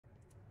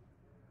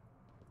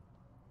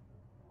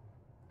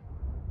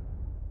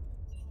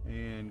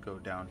go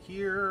down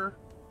here.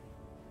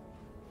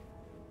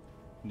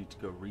 Need to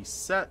go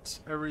reset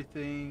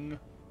everything.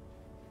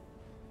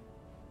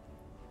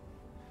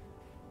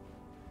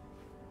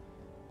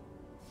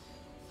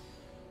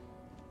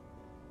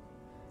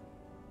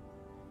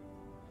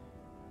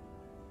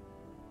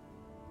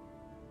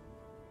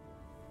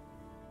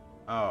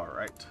 All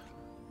right,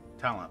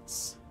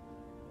 talents.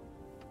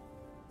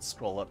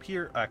 Scroll up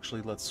here.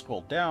 Actually, let's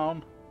scroll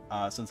down.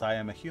 Since I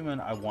am a human,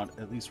 I want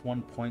at least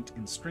 1 point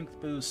in strength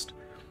boost.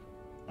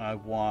 I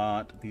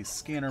want these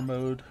scanner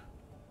mode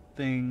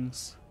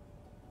things.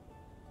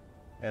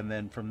 And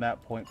then from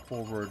that point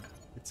forward,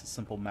 it's a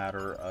simple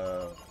matter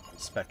of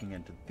speccing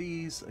into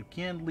these.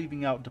 Again,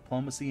 leaving out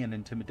diplomacy and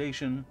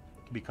intimidation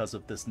because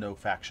of this no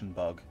faction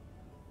bug,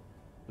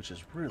 which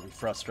is really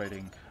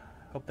frustrating.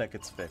 Hope that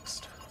gets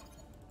fixed.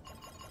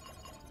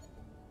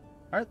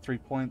 Alright, 3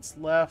 points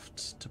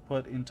left to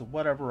put into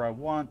whatever I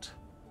want.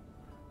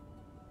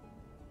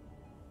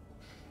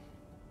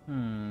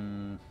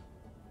 I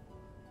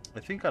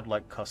think I'd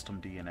like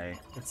custom DNA.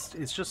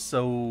 It's just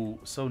so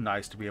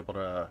nice to be able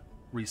to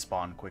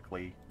respawn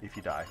quickly if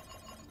you die.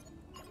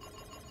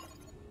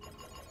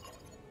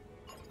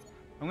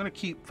 I'm going to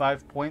keep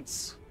 5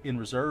 points in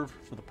reserve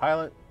for the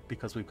pilot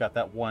because we've got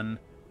that one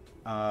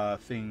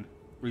thing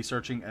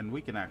researching, and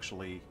we can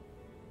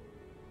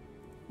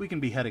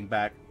be heading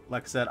back.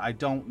 Like I said, I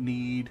don't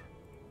need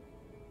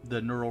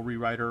the neural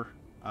rewriter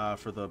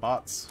for the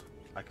bots.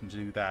 I can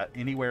do that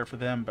anywhere for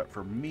them, but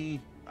for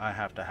me, I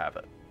have to have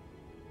it.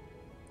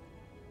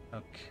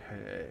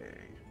 Okay,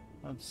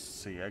 let's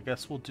see. I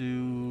guess we'll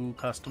do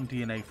custom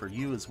DNA for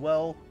you as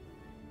well,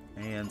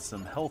 and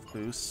some health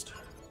boost,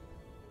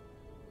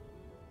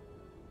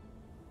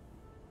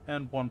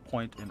 and 1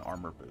 point in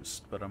armor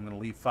boost. But I'm going to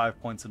leave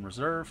 5 points in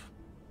reserve.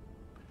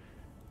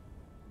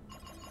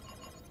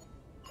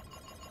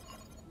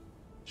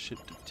 Ship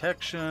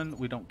detection.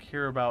 We don't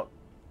care about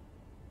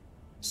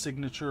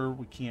signature.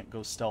 We can't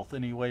go stealth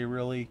anyway,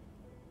 really.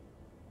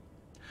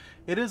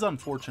 It is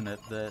unfortunate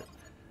that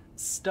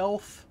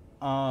stealth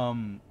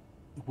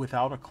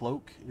without a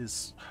cloak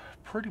is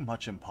pretty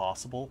much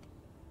impossible.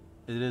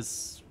 It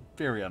is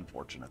very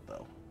unfortunate,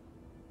 though.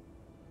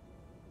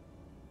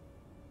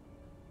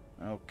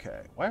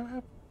 Okay.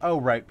 Why?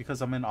 Oh, right.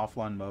 Because I'm in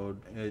offline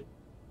mode, it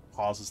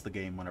pauses the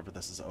game whenever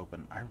this is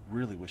open. I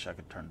really wish I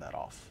could turn that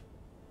off.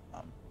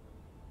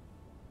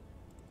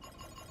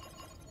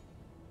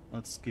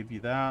 Let's give you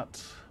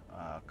that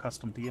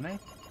custom DNA,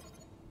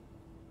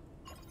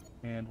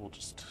 and we'll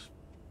just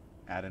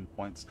add in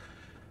points.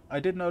 I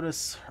did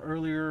notice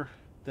earlier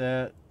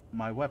that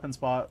my weapons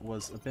bot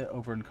was a bit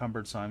over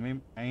encumbered, so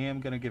I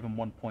am going to give him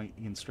 1 point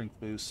in strength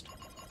boost.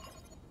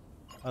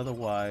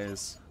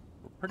 Otherwise,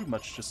 we're pretty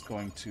much just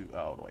going to...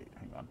 Oh, wait,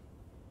 hang on.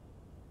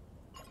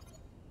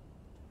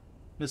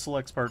 Missile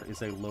expert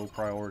is a low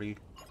priority.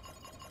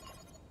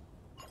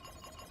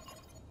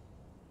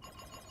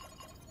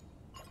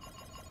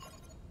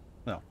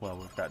 No, well,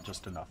 we've got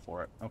just enough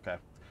for it. Okay.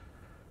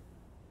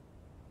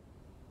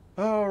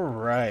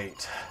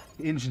 Alright.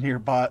 Engineer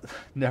bot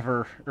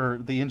never... Or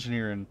the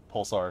engineer in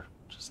Pulsar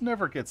just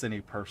never gets any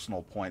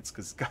personal points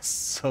because he's got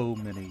so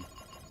many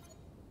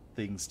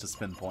things to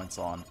spend points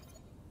on.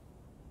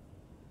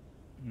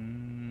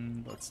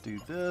 Let's do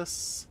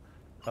this.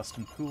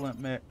 Custom coolant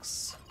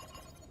mix.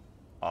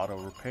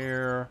 Auto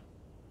repair.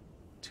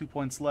 2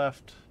 points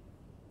left.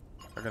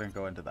 We're going to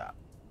go into that.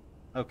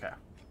 Okay.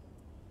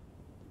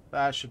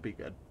 That should be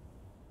good.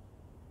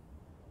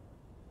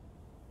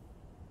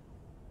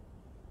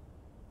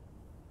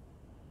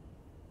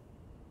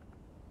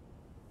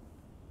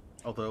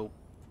 Although...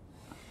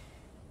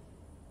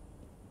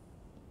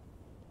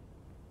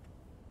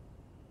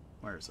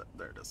 Where is it?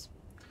 There it is.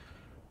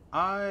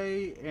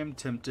 I am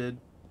tempted,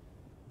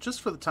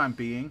 just for the time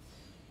being,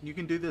 you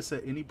can do this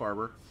at any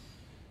barber.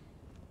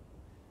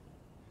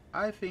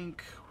 I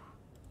think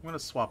I'm going to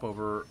swap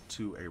over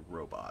to a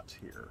robot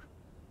here.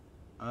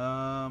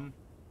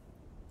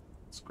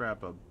 Let's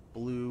grab a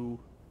blue.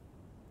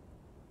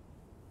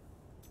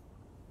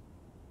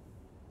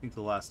 I think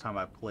the last time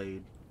I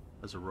played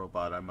as a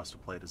robot, I must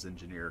have played as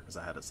engineer because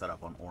I had it set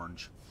up on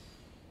orange.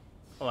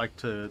 I like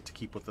to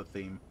keep with the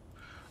theme.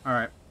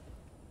 Alright.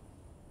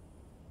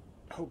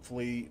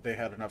 Hopefully they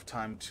had enough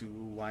time to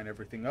line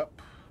everything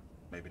up.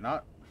 Maybe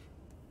not.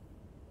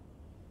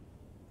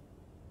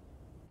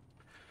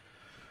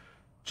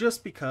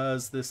 Just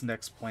because this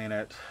next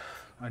planet,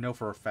 I know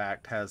for a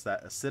fact, has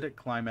that acidic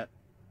climate,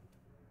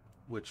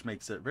 which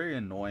makes it very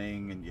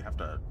annoying, and you have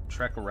to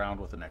trek around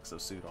with an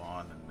exosuit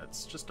on, and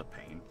it's just a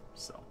pain.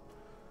 So,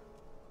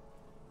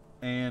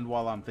 and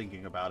while I'm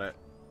thinking about it,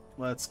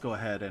 let's go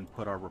ahead and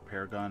put our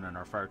repair gun and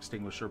our fire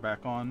extinguisher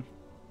back on.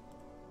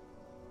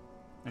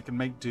 I can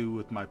make do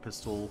with my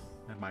pistol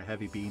and my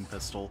heavy beam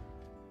pistol,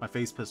 my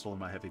phase pistol and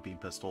my heavy beam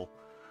pistol.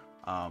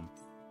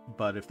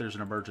 But if there's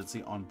an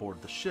emergency on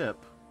board the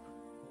ship,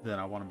 then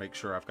I want to make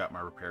sure I've got my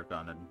repair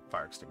gun and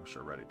fire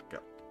extinguisher ready to go.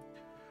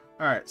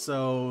 Alright,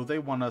 so they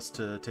want us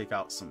to take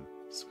out some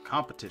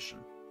competition.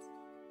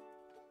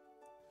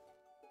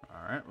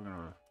 Alright, we're going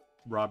to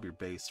rob your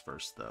base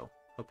first, though.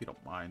 Hope you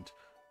don't mind.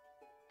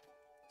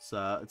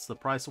 It's the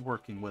price of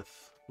working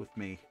with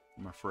me,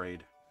 I'm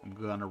afraid. I'm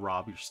gonna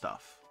rob your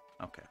stuff.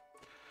 Okay.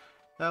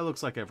 That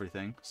looks like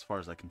everything, as far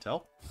as I can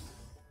tell.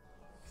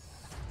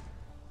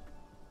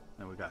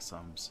 And we got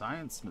some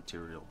science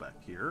material back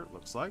here, it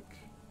looks like.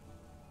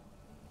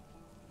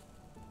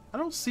 I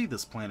don't see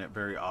this planet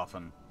very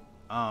often.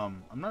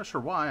 I'm not sure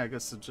why. I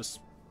guess it's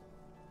just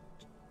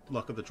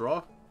luck of the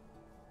draw.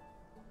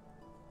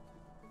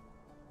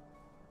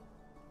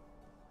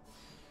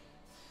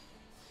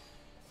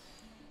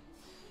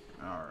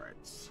 Alright,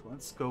 so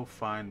let's go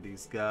find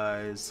these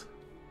guys.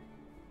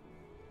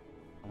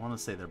 I want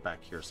to say they're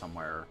back here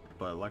somewhere,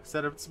 but like I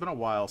said, it's been a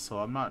while, so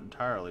I'm not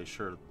entirely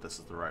sure this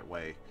is the right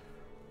way.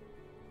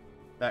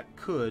 That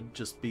could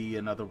just be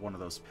another one of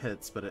those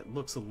pits, but it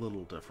looks a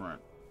little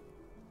different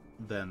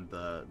than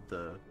the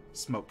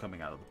smoke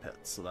coming out of the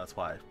pits, so that's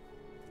why I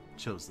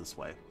chose this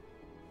way.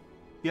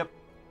 Yep,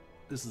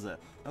 this is it.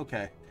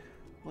 Okay,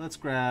 let's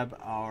grab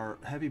our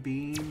heavy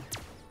beam,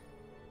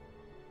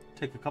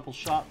 take a couple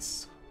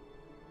shots.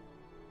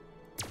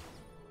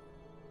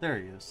 There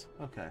he is.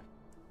 Okay.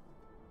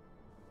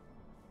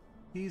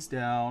 He's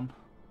down.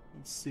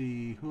 Let's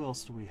see, who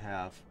else do we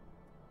have?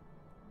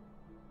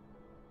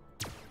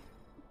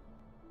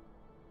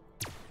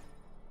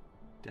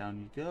 Down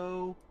you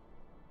go.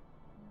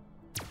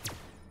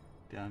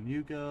 Down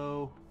you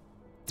go.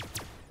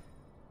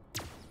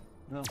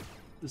 Well,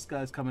 this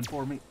guy's coming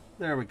for me.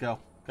 There we go.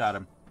 Got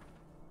him.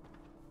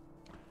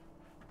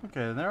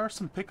 Okay, there are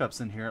some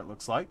pickups in here, it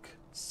looks like.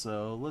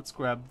 So let's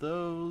grab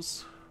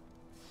those.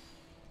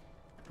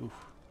 Oof,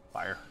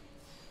 fire.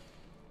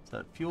 Is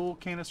that fuel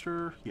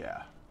canister?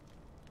 Yeah.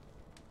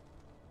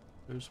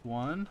 There's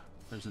one.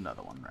 There's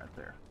another one right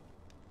there.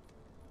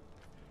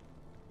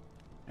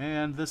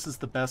 And this is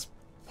the best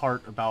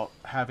part about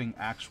having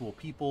actual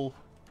people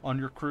on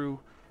your crew,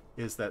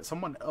 is that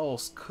someone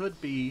else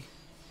could be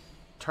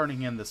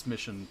turning in this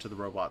mission to the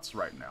robots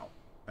right now.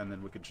 And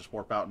then we could just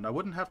warp out and I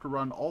wouldn't have to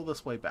run all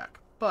this way back.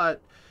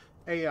 But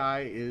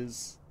AI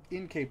is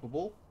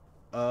incapable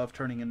of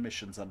turning in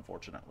missions,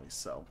 unfortunately,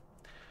 so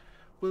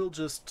we'll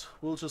just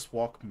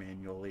walk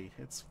manually.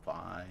 It's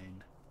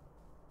fine.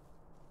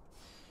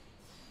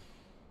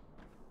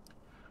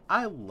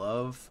 I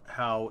love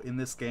how in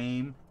this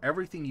game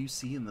everything you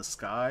see in the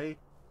sky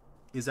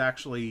is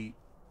actually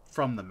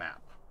from the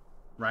map,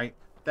 right?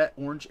 That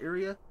orange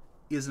area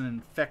is an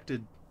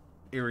infected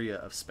area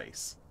of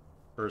space,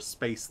 or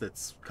space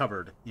that's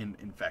covered in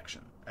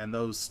infection, and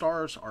those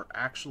stars are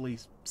actually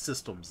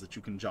systems that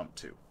you can jump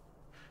to.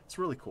 It's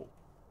really cool.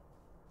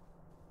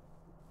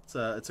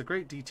 It's a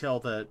great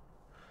detail that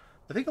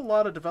I think a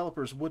lot of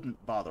developers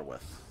wouldn't bother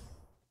with.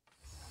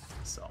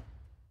 So,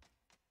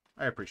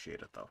 I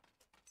appreciate it though.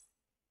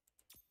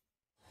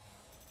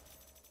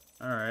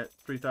 Alright,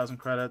 3,000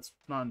 credits.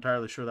 Not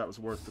entirely sure that was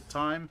worth the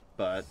time,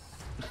 but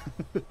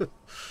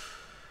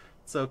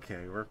it's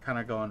okay. We're kind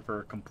of going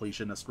for a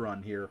completionist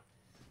run here.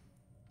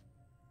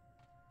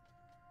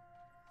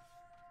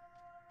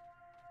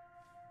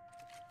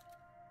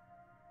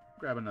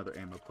 Grab another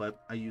ammo clip.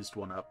 I used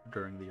one up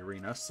during the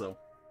arena, so...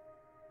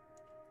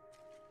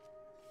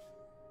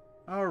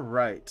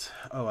 Alright.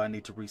 Oh, I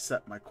need to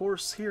reset my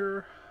course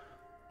here.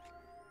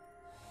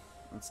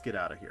 Let's get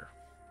out of here.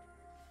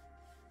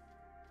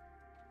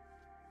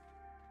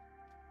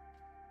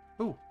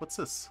 Ooh, what's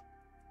this?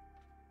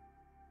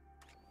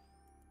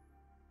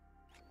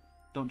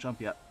 Don't jump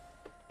yet.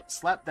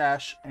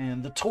 Slapdash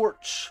and the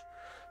torch.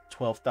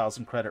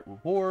 12,000 credit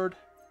reward.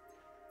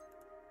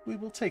 We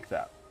will take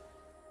that.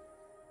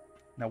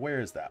 Now where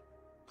is that?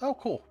 Oh,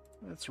 cool.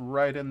 It's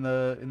right in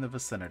the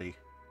vicinity.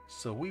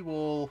 So we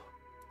will...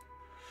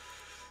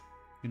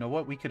 You know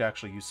what? We could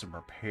actually use some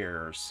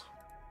repairs.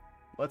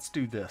 Let's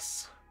do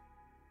this.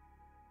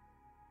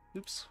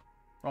 Oops.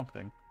 Wrong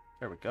thing.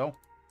 There we go.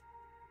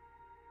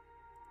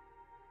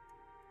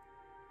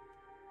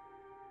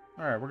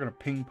 Alright, we're going to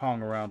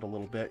ping-pong around a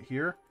little bit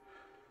here.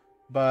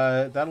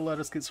 But that'll let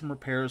us get some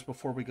repairs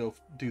before we go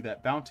do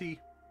that bounty.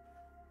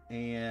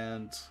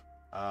 And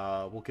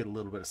we'll get a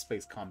little bit of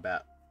space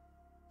combat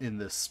in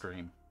this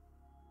stream.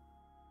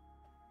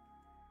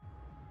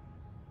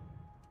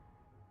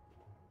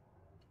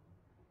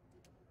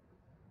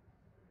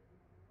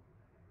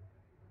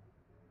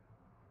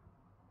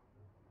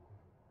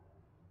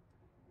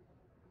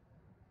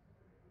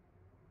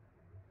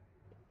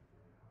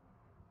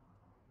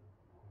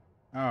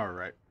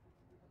 Alright.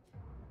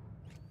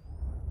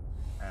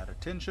 Add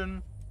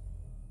attention.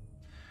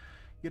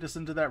 Get us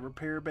into that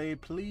repair bay,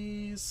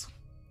 please.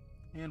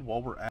 And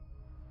while we're at...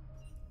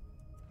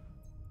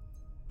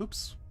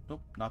 Oops.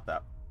 Nope, not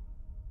that.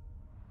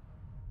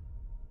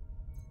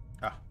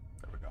 Ah,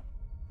 there we go.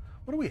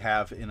 What do we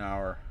have in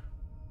our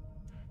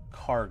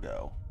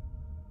cargo?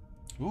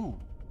 Ooh.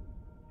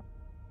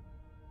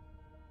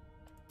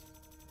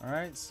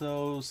 Alright,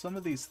 so some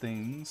of these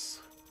things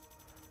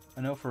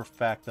I know for a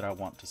fact that I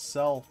want to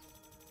sell.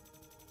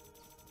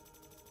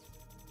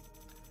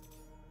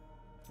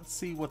 Let's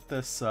see what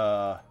this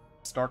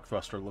Stark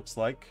Thruster looks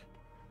like.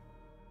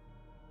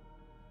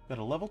 Got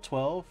a level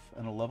 12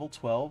 and a level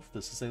 12.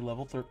 This is a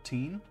level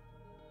 13.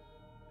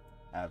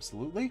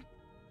 Absolutely.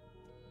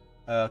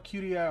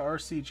 QDI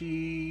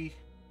RCG.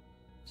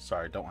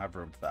 Sorry, don't have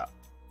room for that.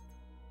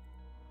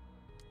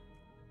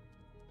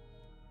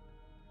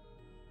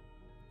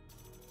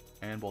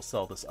 And we'll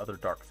sell this other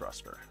Dark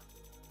Thruster.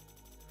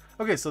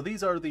 Okay, so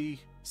these are the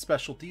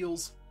special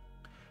deals.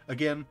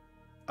 Again,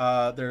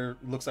 there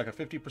looks like a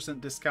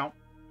 50% discount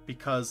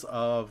because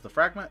of the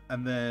fragment,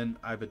 and then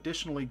I've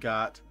additionally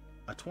got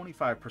a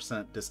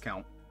 25%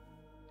 discount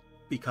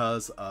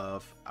because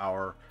of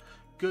our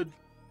good,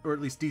 or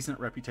at least decent,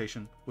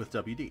 reputation with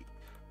WD.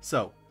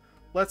 So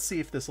let's see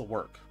if this will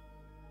work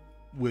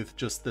with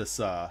just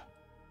this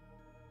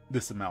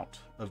this amount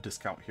of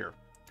discount here.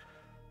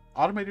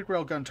 Automated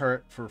railgun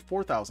turret for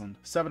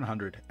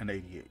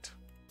 4,788,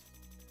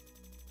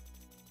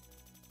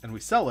 and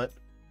we sell it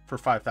for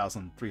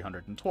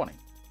 5,320.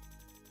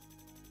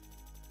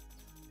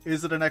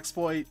 Is it an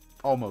exploit?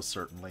 Almost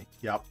certainly.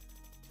 Yep.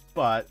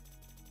 But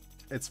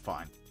it's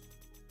fine.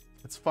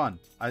 It's fun.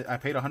 I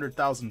paid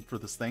 100,000 for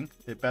this thing.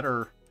 It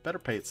better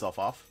pay itself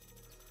off.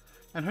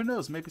 And who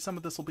knows? Maybe some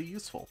of this will be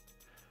useful.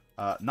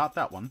 Not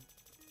that one.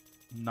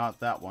 Not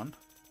that one.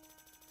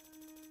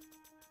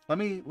 Let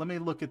me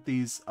look at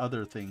these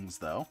other things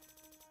though.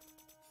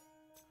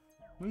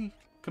 Let me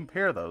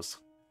compare those.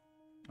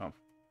 Oh,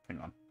 hang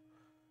on.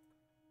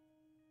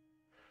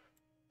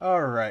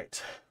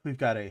 Alright, we've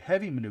got a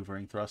heavy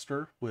maneuvering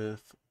thruster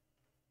with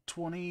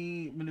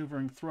 20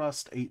 maneuvering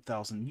thrust,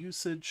 8,000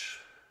 usage.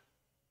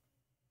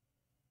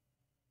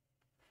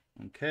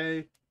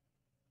 Okay.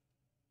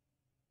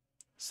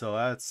 So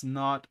that's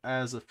not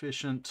as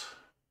efficient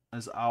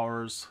as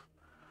ours.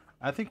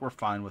 I think we're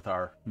fine with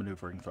our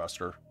maneuvering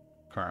thruster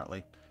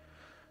currently.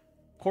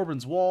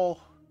 Corbin's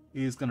wall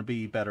is going to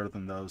be better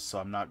than those, so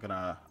I'm not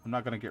gonna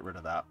get rid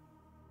of that.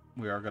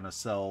 We are gonna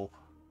sell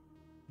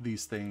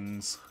these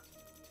things.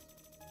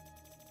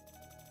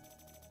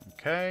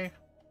 Okay.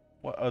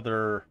 What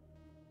other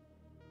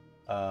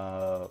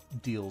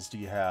deals do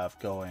you have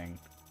going?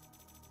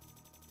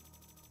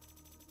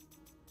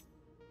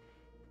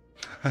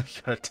 You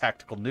got a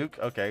tactical nuke?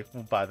 Okay,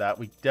 we'll buy that.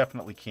 We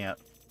definitely can't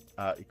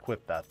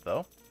equip that,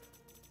 though.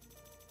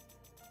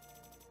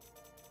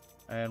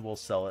 And we'll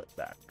sell it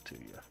back to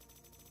you.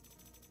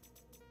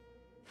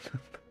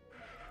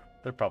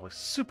 They're probably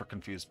super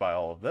confused by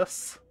all of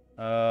this.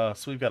 So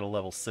we've got a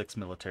level 6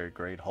 military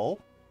grade hull.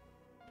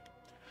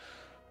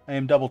 I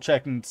am double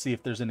checking to see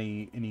if there's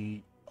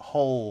any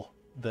hull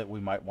that we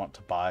might want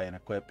to buy and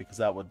equip, because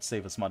that would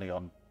save us money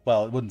on,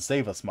 well, it wouldn't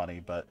save us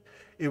money, but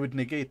it would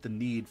negate the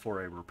need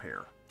for a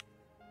repair.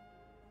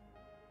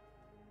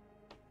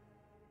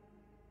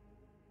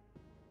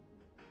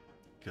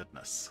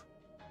 Goodness.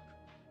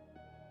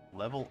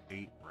 Level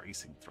 8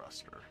 racing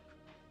thruster.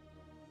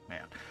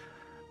 Man.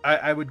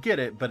 I would get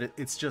it, but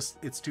it's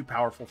too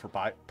powerful for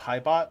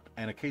Pybot,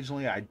 and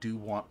occasionally I do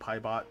want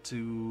Pybot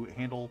to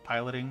handle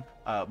piloting.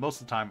 Most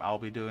of the time I'll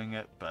be doing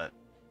it, but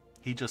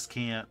he just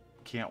can't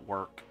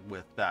work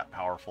with that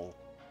powerful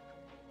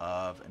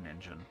of an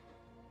engine,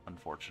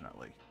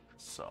 unfortunately.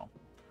 So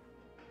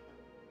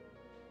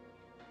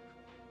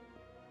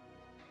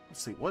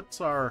let's see,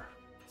 what's our...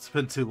 It's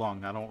been too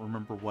long, I don't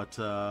remember what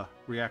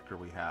reactor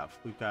we have.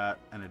 We've got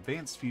an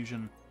advanced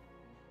fusion,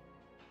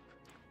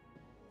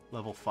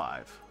 level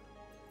 5.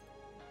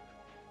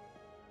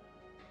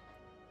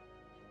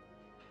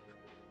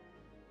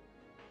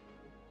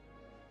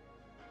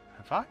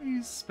 Have I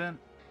spent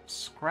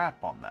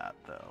scrap on that,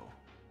 though?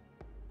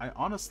 I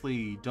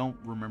honestly don't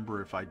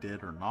remember if I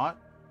did or not.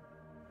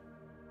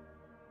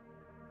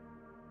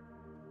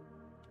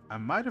 I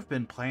might have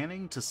been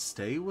planning to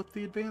stay with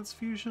the advanced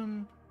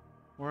fusion,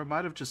 or I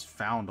might have just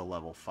found a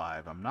level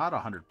 5. I'm not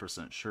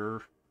 100%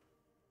 sure.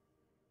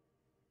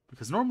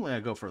 Because normally I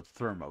go for a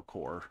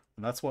thermocore,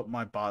 and that's what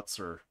my bots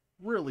are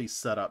really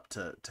set up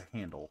to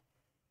handle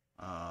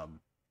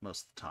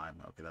most of the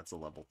time. Okay, that's a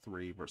level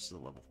 3 versus a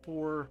level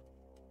 4.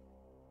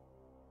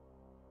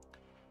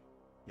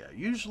 Yeah,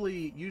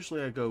 usually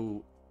I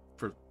go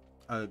for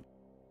a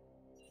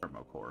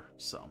thermocore,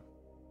 so.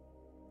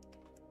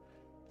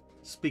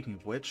 Speaking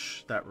of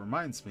which, that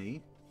reminds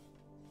me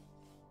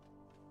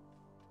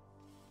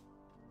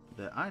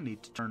that I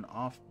need to turn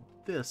off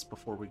this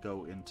before we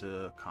go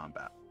into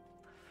combat.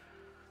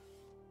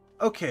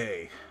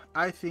 Okay,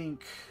 I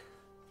think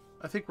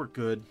we're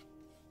good.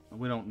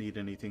 We don't need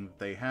anything that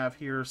they have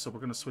here, so we're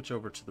going to switch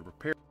over to the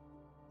repair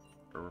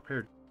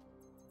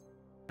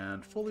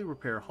and fully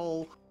repair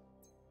hull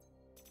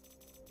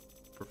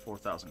for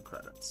 4,000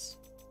 credits.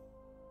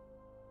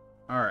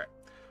 All right,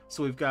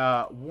 so we've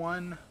got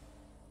one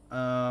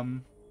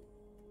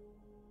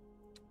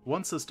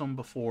system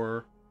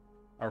before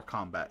our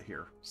combat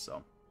here.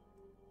 So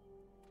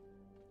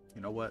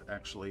you know what?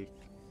 Actually,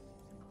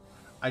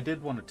 I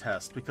did want to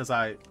test, because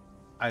I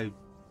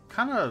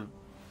kind of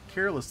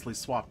carelessly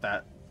swapped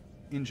that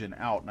engine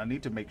out, and I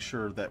need to make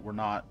sure that we're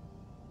not...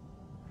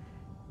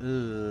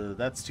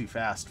 that's too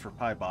fast for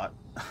Pybot.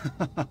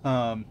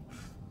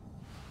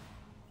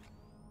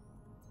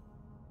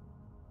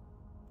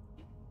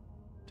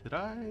 Did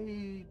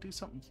I do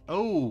something?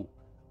 Oh,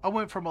 I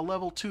went from a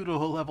level 2 to a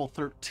level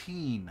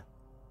 13.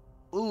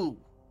 Ooh,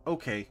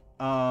 okay.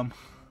 I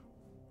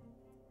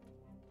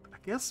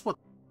guess what...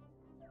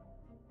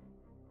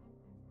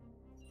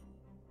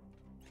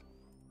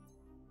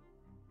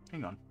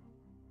 Hang on.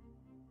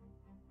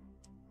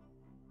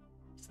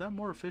 Is that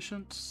more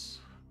efficient?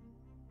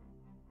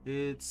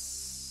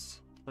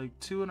 It's like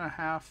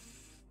 2.5...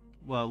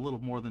 Well, a little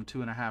more than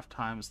 2.5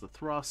 times the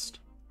thrust.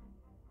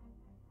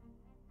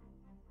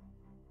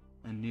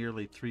 And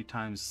nearly 3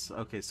 times...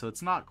 Okay, so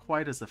it's not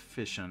quite as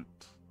efficient.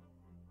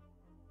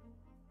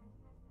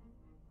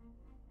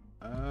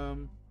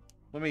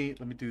 Let me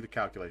do the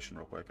calculation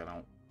real quick.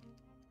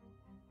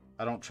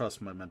 I don't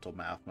trust my mental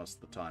math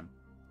most of the time.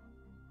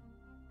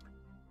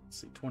 Let's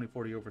see,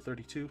 2040 over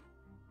 32.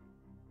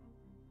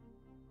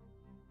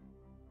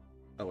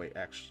 Oh wait,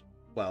 actually,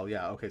 well,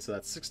 yeah, okay, so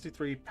that's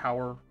 63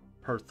 power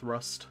per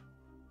thrust,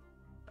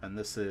 and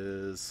this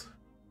is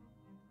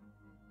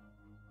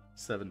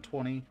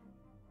 720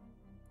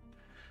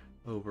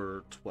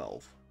 over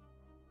 12.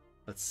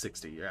 That's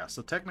 60, yeah.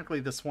 So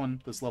technically this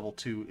level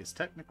 2, is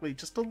technically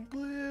just a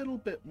little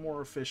bit more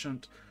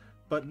efficient,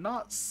 but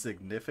not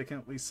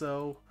significantly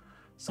so.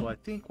 So I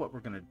think what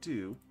we're going to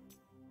do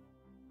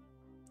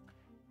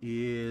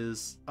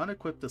is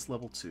unequip this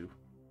level 2.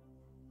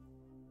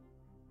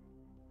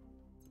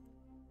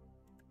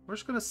 We're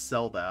just going to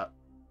sell that.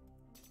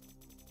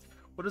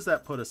 What does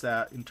that put us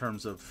at in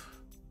terms of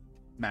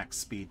max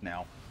speed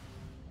now?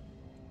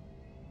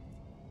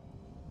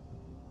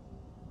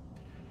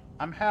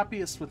 I'm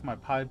happiest with my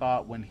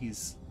Piebot when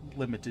he's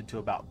limited to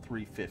about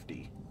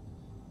 350.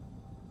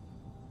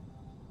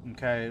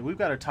 Okay, we've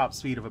got a top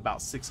speed of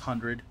about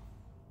 600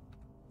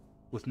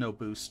 with no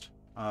boost.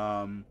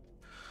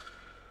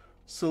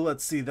 So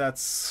let's see,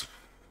 that's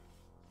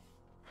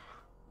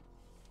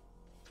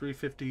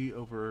 350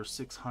 over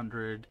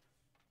 600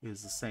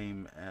 is the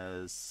same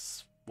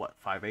as, what,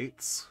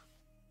 5/8?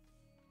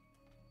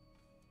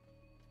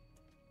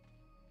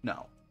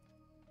 No.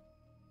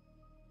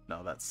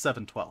 No, that's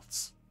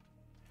 7/12.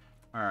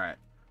 Alright.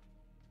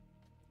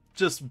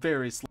 Just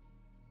very slow.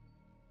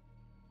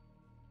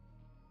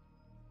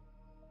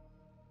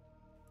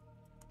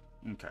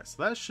 Okay,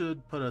 so that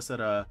should put us at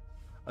a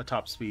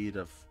top speed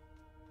of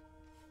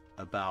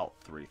about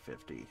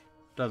 350.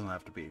 Doesn't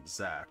have to be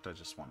exact, I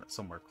just want it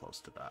somewhere close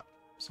to that.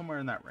 Somewhere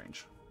in that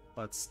range.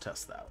 Let's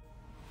test that.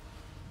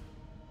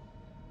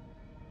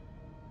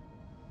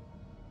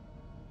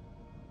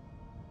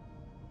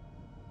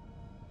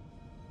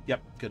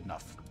 Yep, good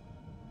enough.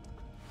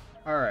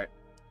 Alright,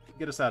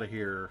 get us out of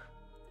here,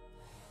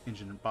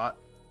 Engine bot.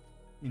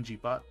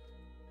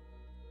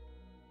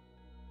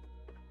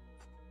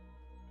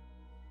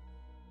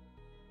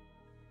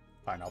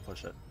 Fine, I'll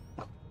push it.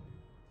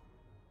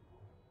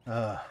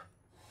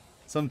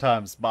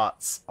 Sometimes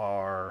bots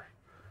are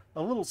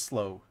a little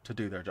slow to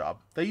do their job.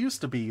 They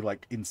used to be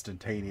like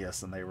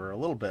instantaneous and they were a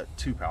little bit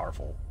too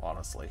powerful,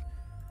 honestly.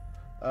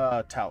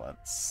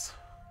 Talents.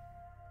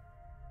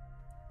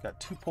 Got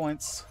 2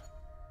 points.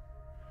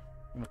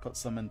 I'm going to put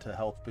some into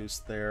health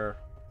boost there,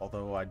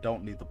 although I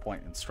don't need the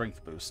point in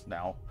strength boost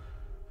now.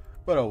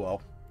 But oh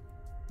well.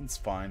 It's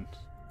fine.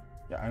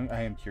 Yeah,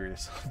 I am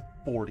curious.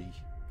 40.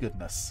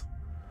 Goodness.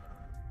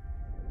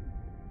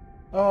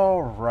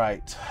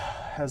 Alright.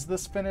 Has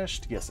this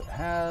finished? Yes, it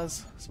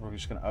has. So we're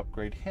just going to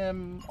upgrade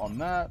him on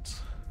that.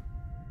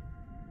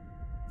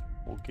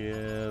 We'll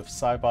give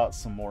Cybot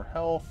some more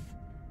health.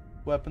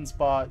 Weapons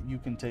bot, you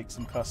can take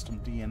some custom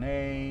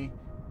DNA.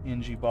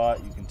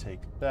 Ngibot, you can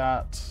take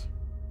that.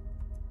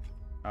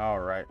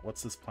 Alright,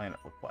 what's this planet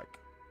look like?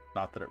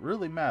 Not that it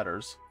really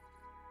matters,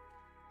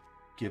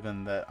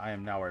 given that I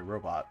am now a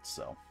robot,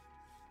 so...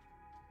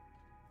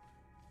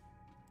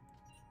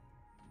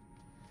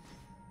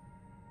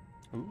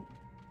 Ooh.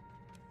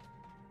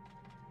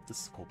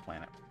 This is a cool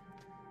planet.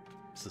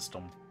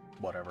 System,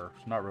 whatever.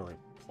 It's not really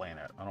a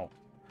planet.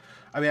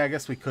 I mean, I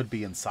guess we could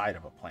be inside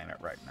of a planet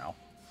right now.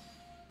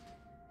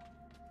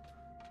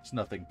 There's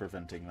nothing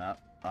preventing that.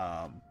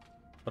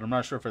 But I'm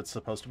not sure if it's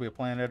supposed to be a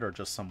planet or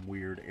just some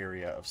weird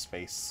area of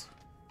space.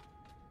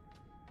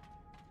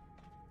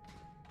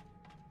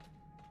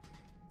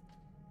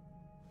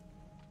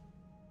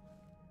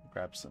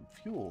 Grab some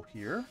fuel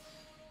here.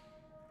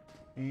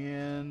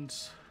 And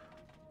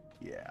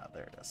yeah,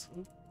 there it is.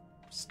 Ooh,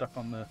 stuck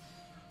on the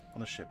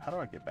ship. How do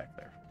I get back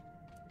there?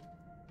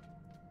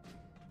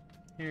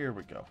 Here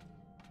we go.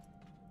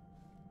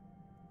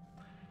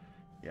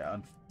 Yeah,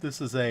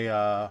 this is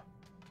a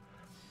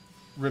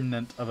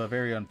remnant of a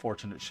very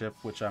unfortunate ship,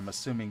 which I'm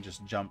assuming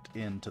just jumped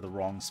into the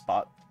wrong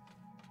spot.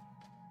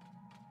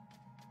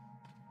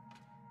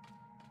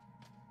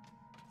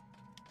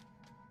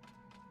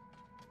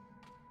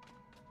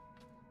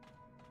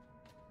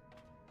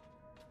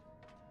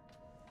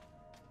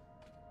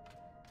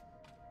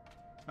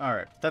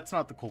 Alright, that's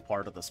not the cool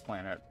part of this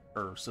planet,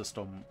 or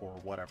system, or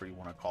whatever you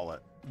want to call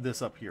it.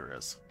 This up here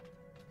is.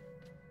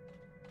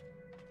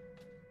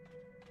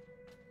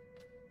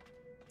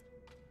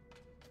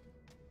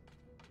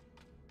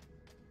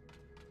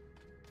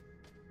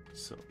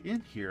 So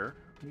in here,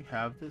 we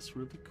have this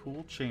really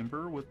cool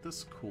chamber with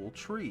this cool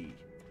tree.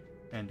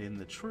 And in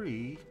the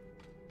tree,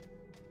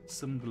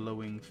 some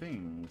glowing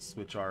things,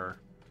 which are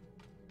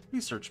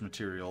research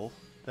material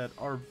that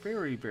are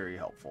very, very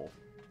helpful.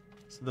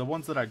 So the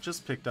ones that I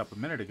just picked up a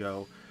minute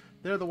ago,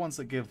 they're the ones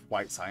that give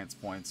white science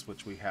points,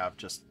 which we have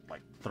just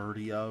like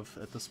 30 of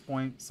at this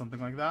point,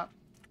 something like that.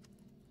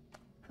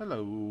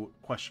 Hello,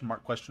 question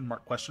mark, question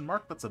mark, question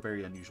mark. That's a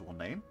very unusual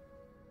name.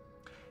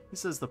 He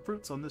says the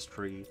fruits on this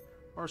tree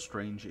are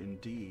strange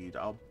indeed.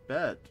 I'll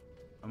bet.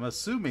 I'm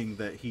assuming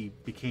that he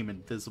became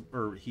invisible,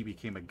 or he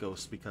became a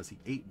ghost because he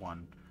ate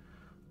one.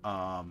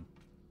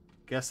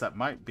 Guess that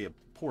might be a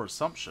poor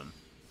assumption.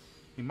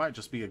 He might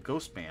just be a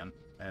ghost man,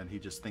 and he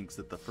just thinks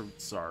that the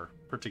fruits are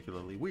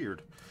particularly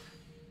weird.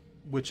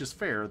 Which is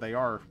fair, they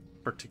are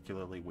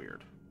particularly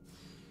weird.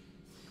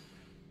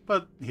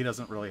 But he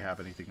doesn't really have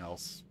anything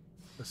else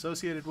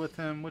associated with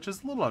him, which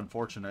is a little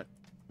unfortunate.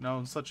 You know,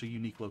 in such a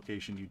unique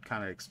location, you'd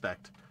kind of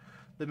expect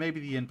that maybe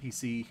the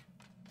NPC,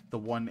 the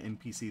one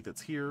NPC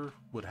that's here,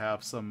 would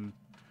have some,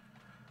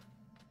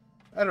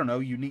 I don't know,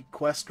 unique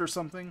quest or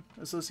something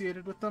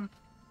associated with them.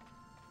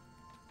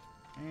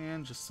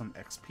 And just some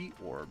XP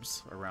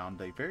orbs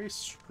around a very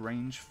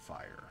strange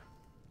fire.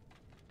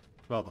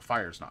 Well, the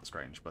fire's not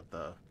strange, but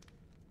the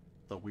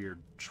weird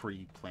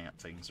tree plant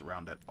things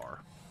around it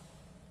are.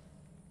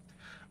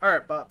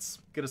 Alright, bots,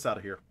 get us out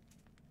of here.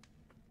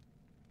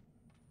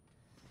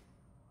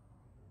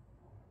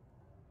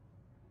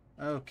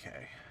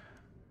 Okay.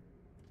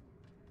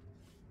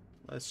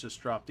 Let's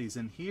just drop these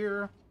in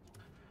here.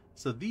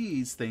 So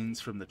these things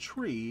from the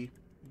tree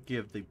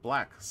give the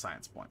black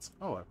science points.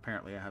 Oh,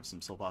 apparently I have some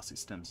Sylvasi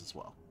stems as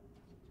well.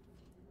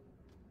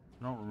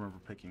 I don't remember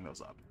picking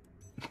those up.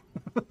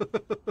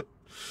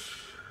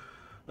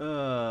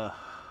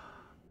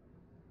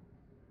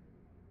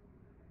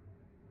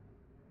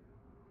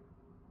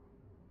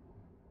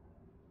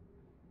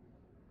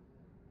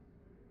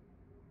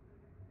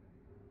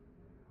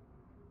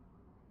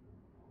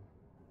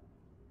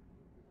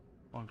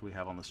 How long do we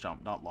have on this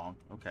jump? Not long.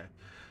 Okay.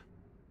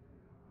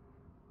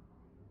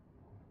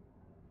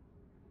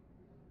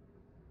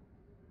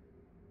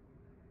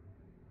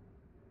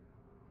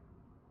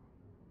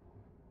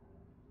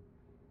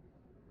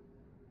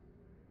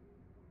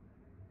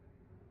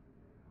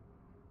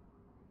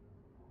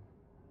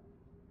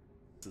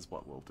 This is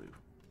what we'll do.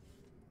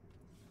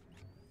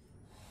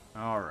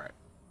 Alright.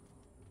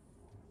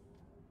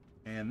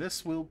 And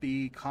this will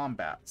be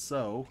combat.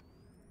 So,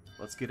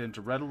 let's get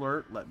into red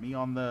alert. Let me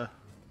on the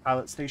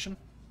pilot station.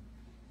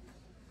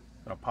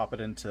 Gonna pop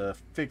it into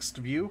fixed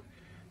view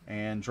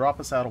and drop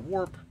us out of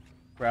warp.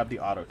 Grab the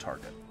auto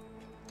target.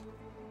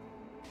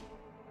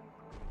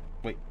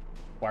 Wait,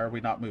 why are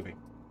we not moving?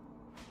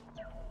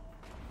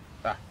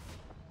 Ah,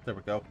 there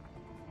we go.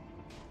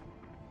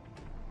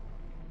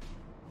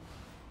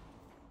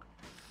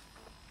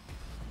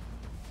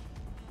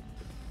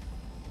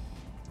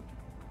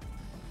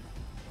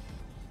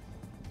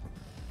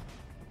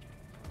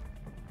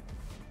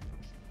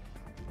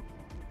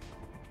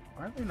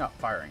 Why are they not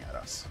firing at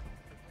us?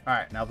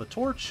 Alright, now the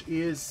torch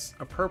is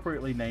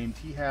appropriately named.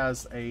 He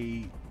has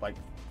a, like,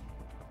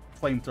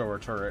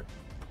 flamethrower turret.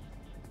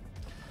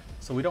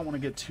 So we don't want to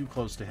get too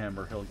close to him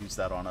or he'll use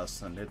that on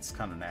us, and it's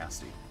kind of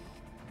nasty.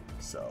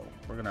 So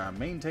we're going to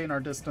maintain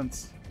our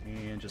distance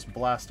and just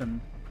blast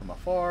him from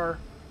afar.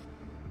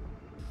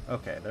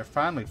 Okay, they're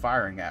finally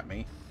firing at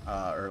me.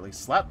 Or at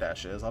least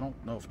Slapdash is. I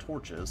don't know if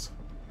Torch is.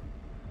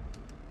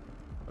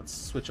 Let's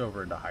switch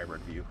over into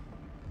hybrid view.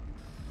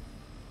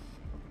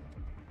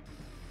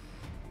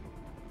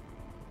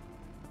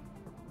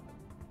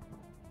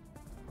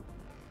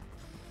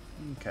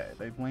 Okay,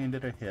 they've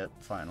landed a hit,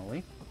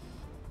 finally.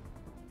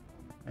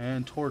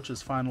 And Torch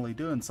is finally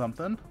doing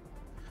something.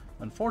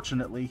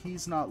 Unfortunately,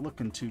 he's not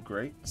looking too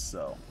great,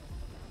 so...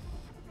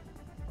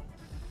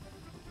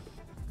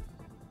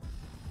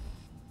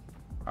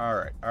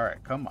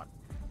 Alright, come on.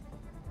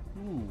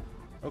 Ooh,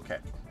 okay.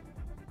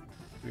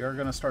 We are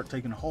going to start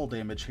taking hull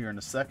damage here in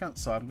a second,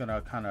 so I'm going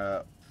to kind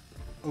of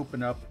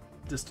open up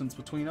distance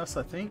between us,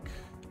 I think.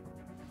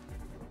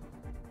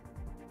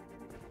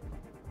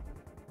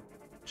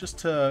 Just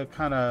to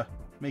kind of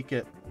make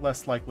it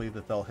less likely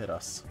that they'll hit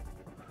us.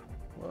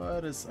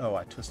 What is... Oh,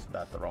 I twisted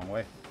that the wrong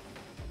way.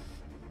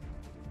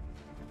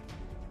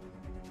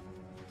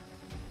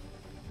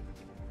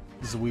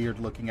 This is weird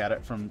looking at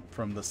it from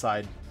the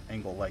side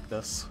angle like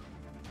this.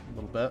 A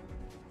little bit.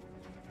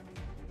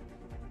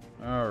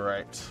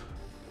 Alright.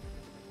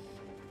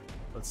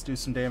 Let's do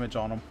some damage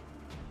on them.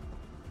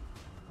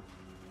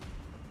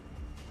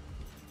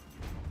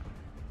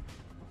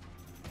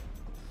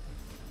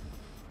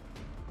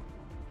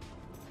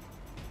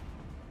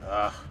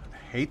 I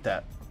hate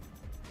that.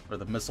 Where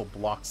the missile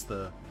blocks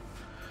the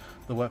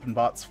weapon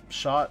bot's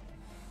shot.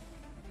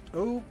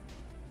 Oh,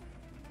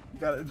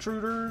 got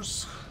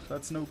intruders.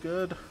 That's no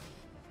good.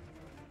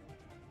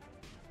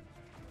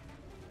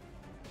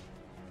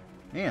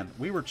 Man,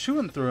 we were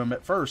chewing through them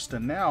at first,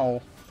 and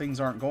now things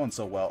aren't going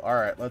so well. All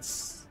right,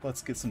 let's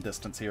get some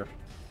distance here.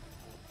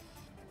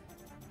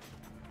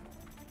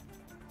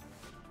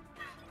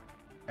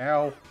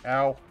 Ow,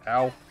 ow,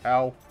 ow,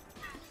 ow.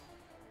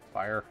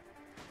 Fire.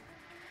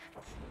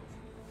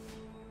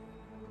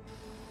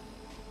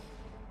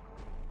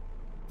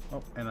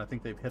 Oh, and I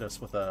think they've hit us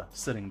with a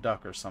sitting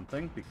duck or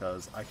something,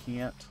 because I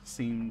can't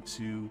seem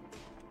to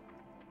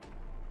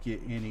get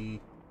any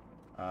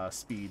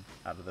speed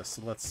out of this.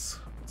 So let's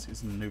use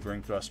some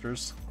maneuvering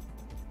thrusters.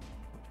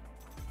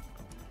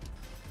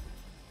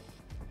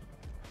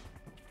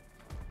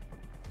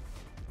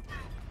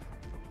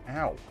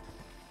 Ow.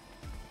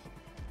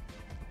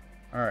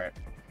 Alright.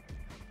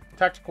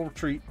 Tactical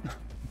retreat.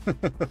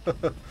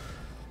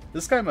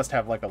 This guy must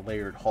have like a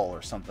layered hull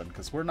or something,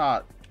 because we're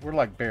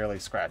like barely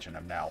scratching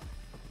him now.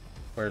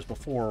 Whereas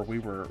before we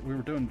were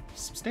doing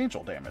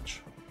substantial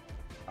damage.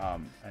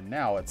 And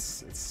now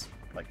it's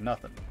like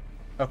nothing.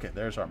 Okay,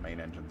 there's our main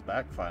engines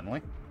back,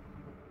 finally.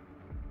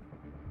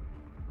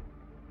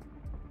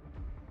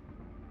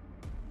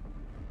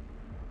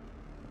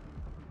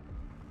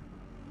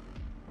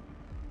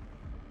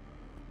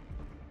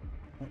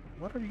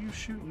 What are you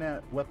shooting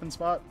at, weapon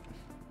spot?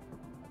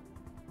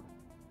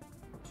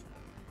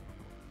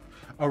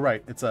 Oh,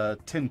 right. It's a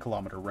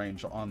 10-kilometer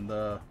range on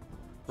the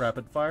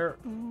rapid fire.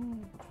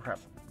 Ooh, crap.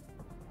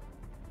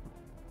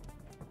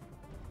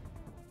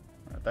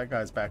 Alright, that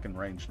guy's back in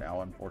range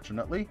now,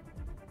 unfortunately.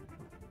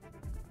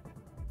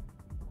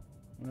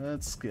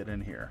 Let's get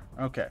in here.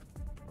 Okay.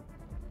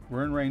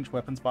 We're in range.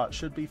 Weapon spot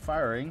should be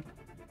firing.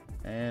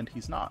 And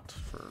he's not.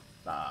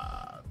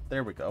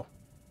 There we go.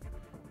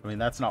 I mean,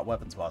 that's not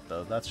weapon spot,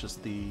 though. That's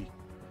just the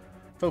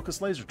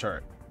focus laser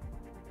turret.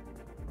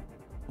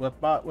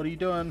 Weapbot, what are you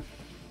doing?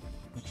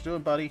 What you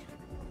doing, buddy?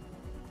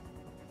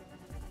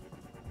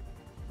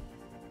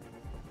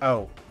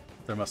 Oh,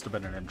 there must have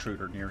been an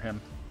intruder near him.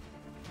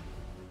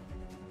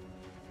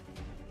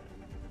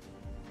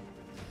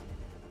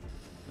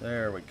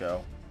 There we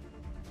go.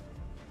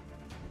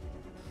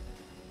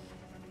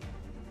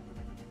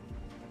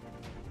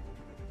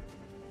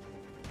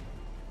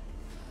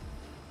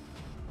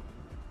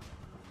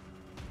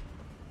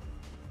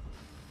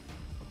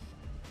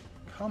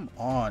 Come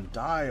on,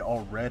 die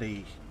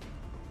already.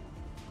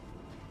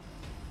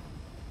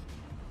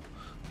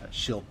 That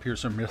shield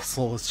piercer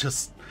missile is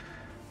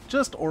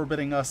just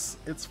orbiting us.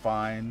 It's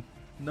fine.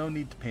 No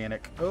need to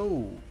panic.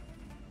 Oh.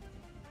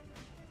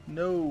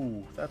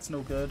 No, that's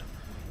no good.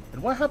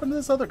 And what happened to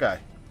this other guy?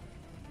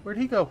 Where'd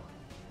he go?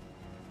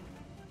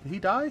 Did he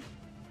die?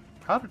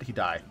 How did he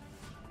die?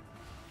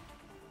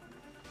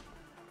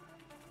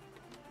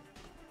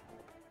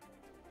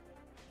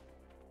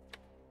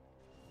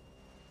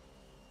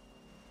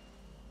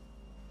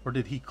 Or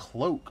did he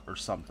cloak or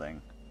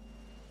something?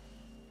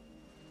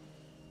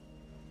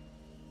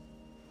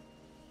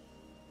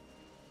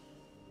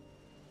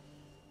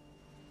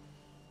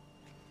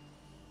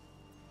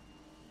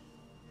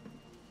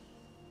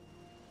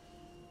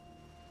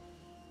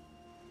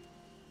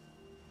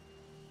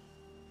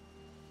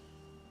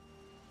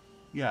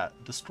 Yeah,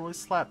 destroy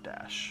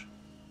Slapdash.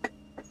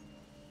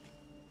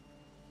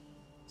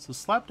 So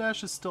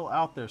Slapdash is still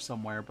out there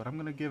somewhere, but I'm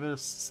going to give it a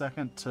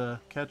second to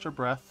catch her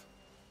breath.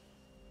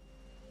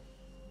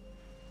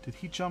 Did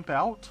he jump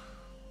out?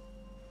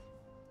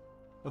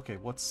 Okay,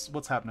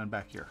 what's happening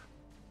back here?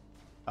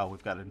 Oh,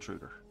 we've got an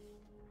intruder.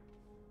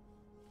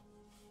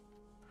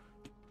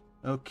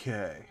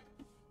 Okay.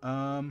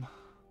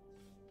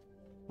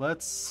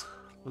 Let's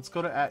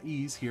go to at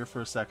ease here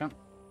for a second.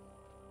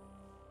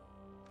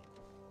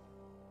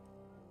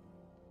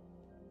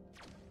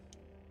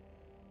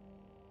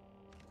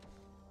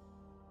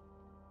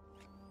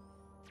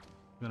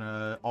 I'm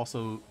gonna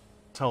also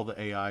tell the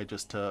AI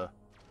just to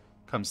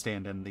come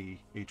stand in the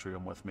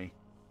atrium with me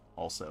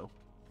also.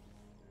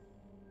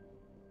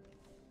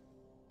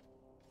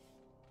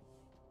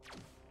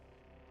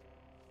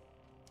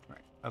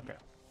 Right, okay.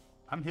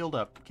 I'm healed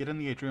up. Get in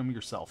the atrium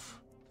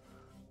yourself.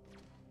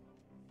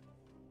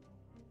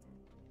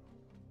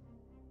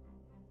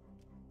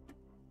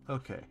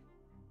 Okay.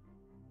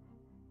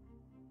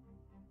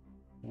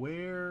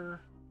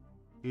 Where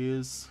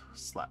is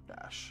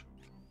Slapdash?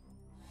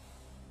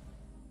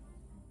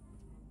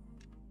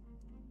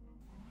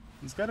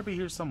 He's got to be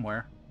here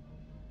somewhere.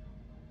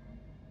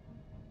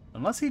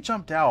 Unless he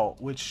jumped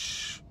out,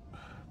 which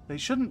they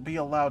shouldn't be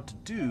allowed to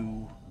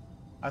do.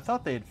 I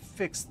thought they had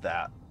fixed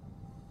that.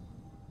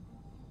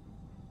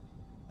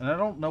 And I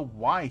don't know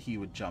why he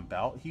would jump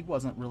out. He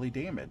wasn't really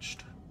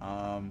damaged.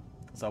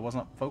 Because I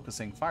wasn't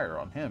focusing fire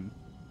on him.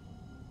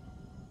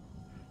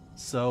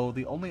 So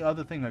the only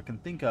other thing I can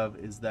think of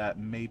is that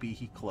maybe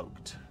he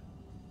cloaked.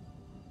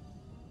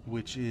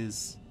 Which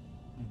is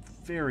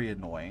very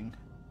annoying.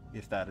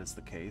 If that is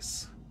the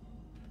case.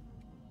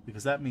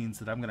 Because that means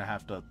that I'm going to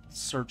have to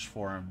search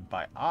for him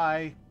by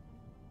eye.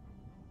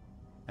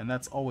 And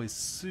that's always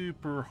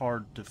super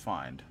hard to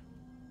find.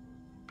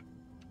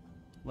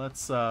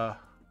 Let's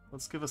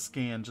give a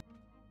scan.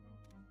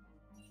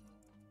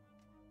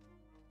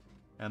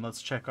 And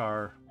let's check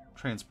our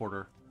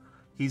transporter.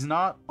 He's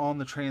not on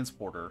the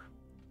transporter.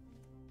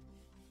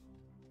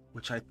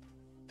 Which I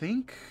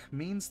think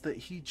means that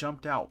he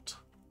jumped out.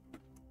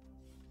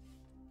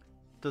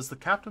 Does the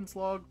captain's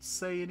log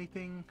say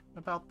anything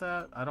about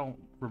that? I don't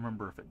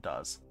remember if it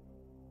does.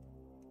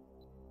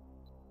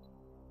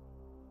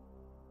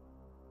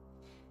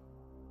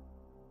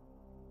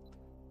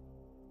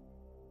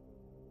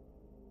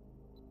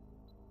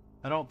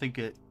 I don't think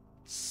it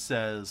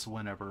says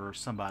whenever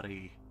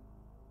somebody,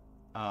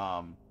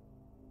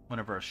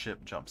 whenever a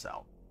ship jumps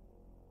out.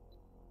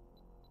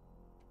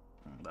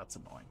 That's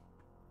annoying.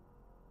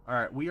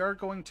 Alright, we are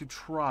going to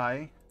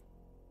try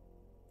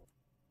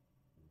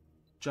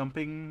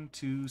jumping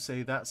to,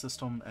 say, that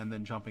system and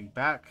then jumping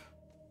back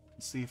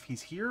and see if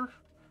he's here.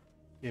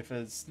 If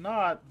it's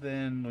not,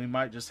 then we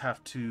might just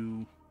have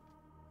to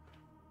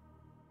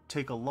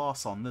take a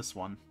loss on this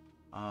one.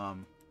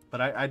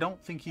 But I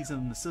don't think he's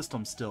in the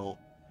system still,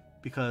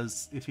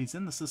 because if he's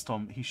in the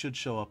system, he should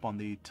show up on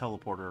the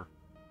teleporter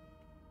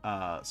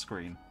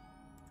screen.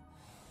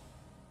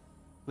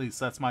 At least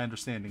that's my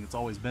understanding. It's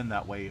always been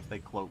that way if they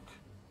cloak.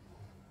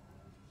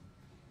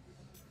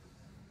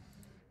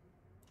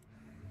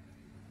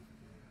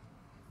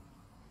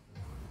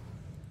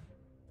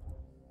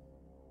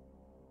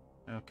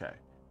 Okay.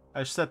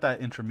 I set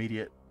that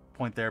intermediate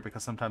point there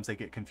because sometimes they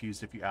get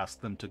confused if you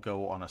ask them to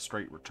go on a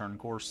straight return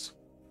course.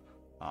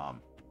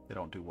 They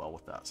don't do well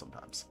with that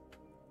sometimes.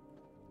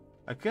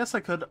 I guess I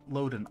could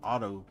load an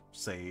auto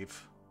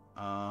save.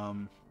 I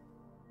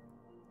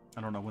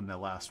don't know when the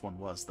last one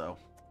was, though.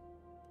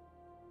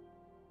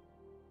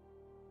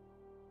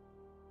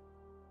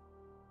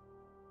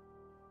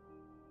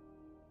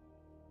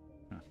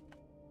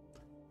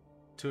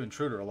 Two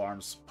intruder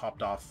alarms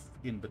popped off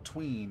in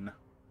between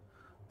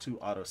two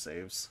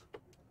autosaves.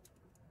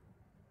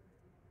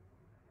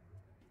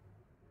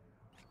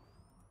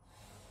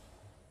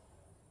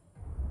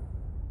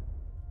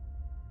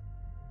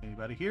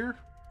 Anybody here?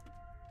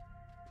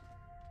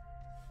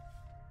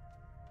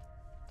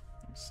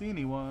 Don't see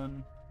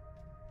anyone.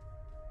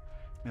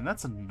 Man,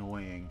 that's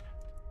annoying.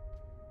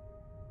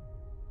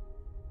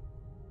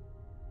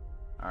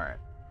 Alright.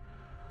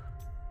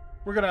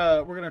 We're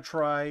gonna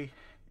try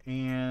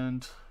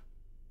and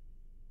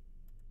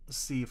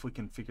see if we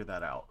can figure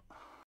that out.